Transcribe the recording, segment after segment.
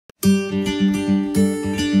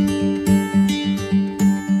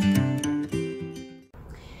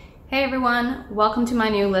everyone, welcome to my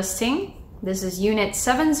new listing. This is unit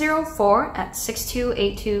 704 at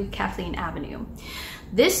 6282 Kathleen Avenue.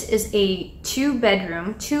 This is a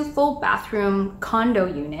 2-bedroom, 2 full bathroom condo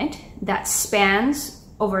unit that spans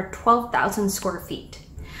over 12,000 square feet.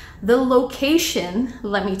 The location,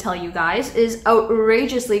 let me tell you guys, is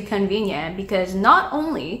outrageously convenient because not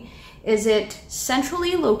only is it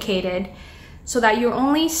centrally located so that you're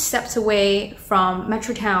only steps away from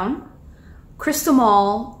Metrotown, Crystal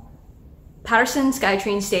Mall, Patterson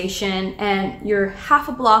Skytrain station, and you're half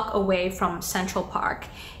a block away from Central Park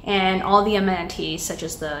and all the amenities such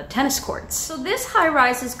as the tennis courts. So this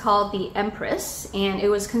high-rise is called the Empress and it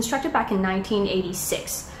was constructed back in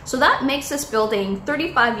 1986. So that makes this building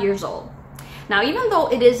 35 years old. Now, even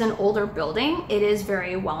though it is an older building, it is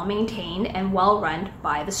very well maintained and well run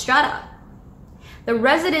by the strata. The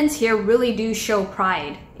residents here really do show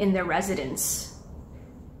pride in their residence.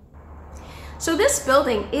 So this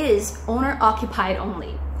building is owner occupied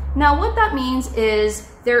only. Now what that means is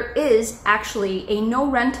there is actually a no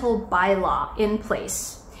rental bylaw in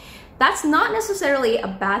place. That's not necessarily a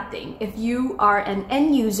bad thing if you are an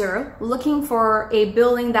end user looking for a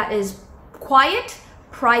building that is quiet,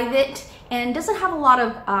 private, and doesn't have a lot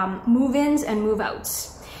of move-ins and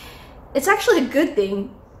move-outs. It's actually a good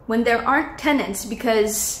thing when there aren't tenants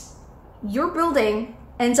because your building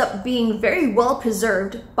ends up being very well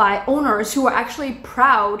preserved by owners who are actually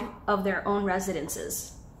proud of their own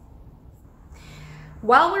residences.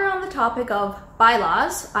 While we're on the topic of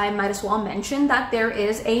bylaws, I might as well mention that there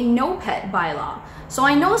is a no pet bylaw. So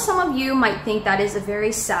I know some of you might think that is a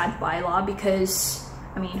very sad bylaw because,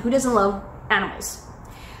 I mean, who doesn't love animals?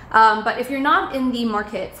 But if you're not in the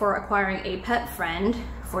market for acquiring a pet friend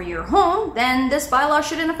for your home, then this bylaw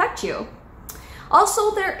shouldn't affect you.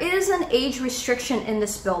 Also, there is an age restriction in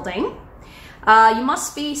this building. You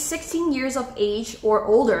must be 16 years of age or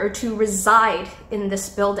older to reside in this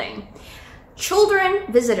building.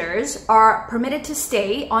 Children visitors are permitted to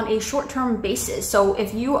stay on a short-term basis. So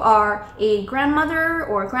if you are a grandmother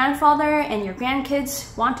or a grandfather and your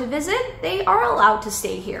grandkids want to visit, they are allowed to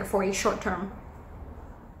stay here for a short term.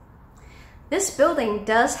 This building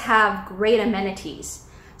does have great amenities.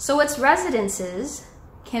 So its residences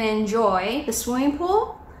can enjoy the swimming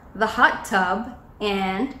pool, the hot tub,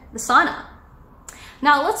 and the sauna.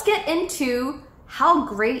 Now let's get into how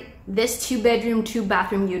great this 2-bedroom,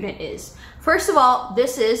 2-bathroom unit is. First of all,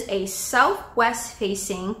 this is a southwest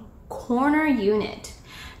facing corner unit.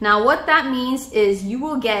 Now what that means is you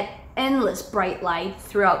will get endless bright light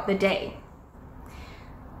throughout the day.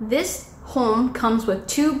 This home comes with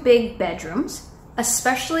 2 big bedrooms,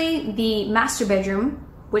 especially the master bedroom,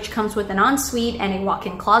 which comes with an ensuite and a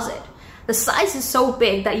walk-in closet. The size is so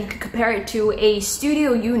big that you could compare it to a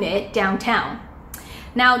studio unit downtown.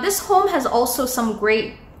 Now, this home has also some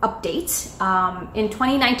great updates. In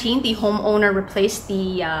 2019, the homeowner replaced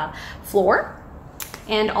the floor,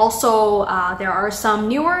 and also there are some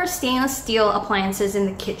newer stainless steel appliances in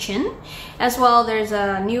the kitchen. As well, there's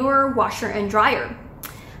a newer washer and dryer.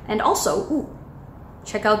 And also, ooh,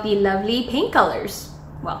 check out the lovely paint colors.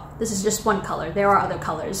 Well, this is just one color. There are other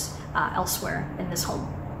colors elsewhere in this home.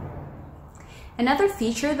 Another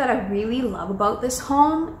feature that I really love about this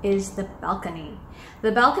home is the balcony.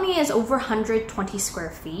 The balcony is over 120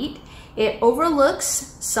 square feet. It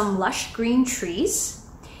overlooks some lush green trees.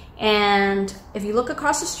 And if you look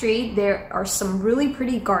across the street, there are some really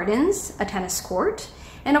pretty gardens, a tennis court.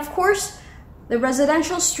 And of course, the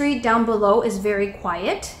residential street down below is very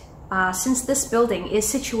quiet since this building is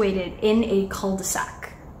situated in a cul-de-sac.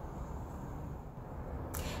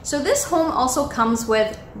 So this home also comes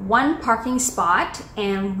with 1 parking spot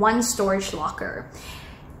and 1 storage locker.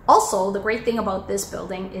 Also, the great thing about this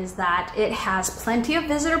building is that it has plenty of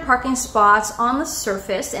visitor parking spots on the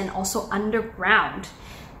surface and also underground.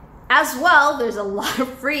 As well, there's a lot of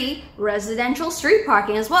free residential street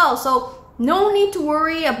parking as well, so no need to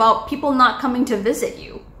worry about people not coming to visit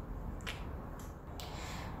you.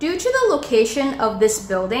 Due to the location of this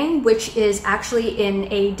building, which is actually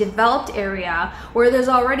in a developed area where there's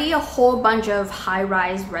already a whole bunch of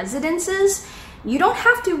high-rise residences, you don't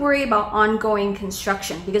have to worry about ongoing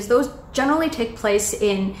construction because those generally take place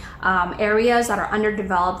in areas that are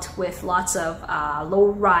underdeveloped with lots of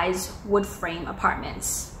low-rise wood frame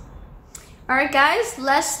apartments. Alright guys,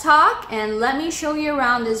 let's talk and let me show you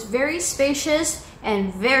around this very spacious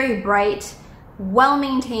and very bright,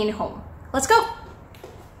 well-maintained home. Let's go!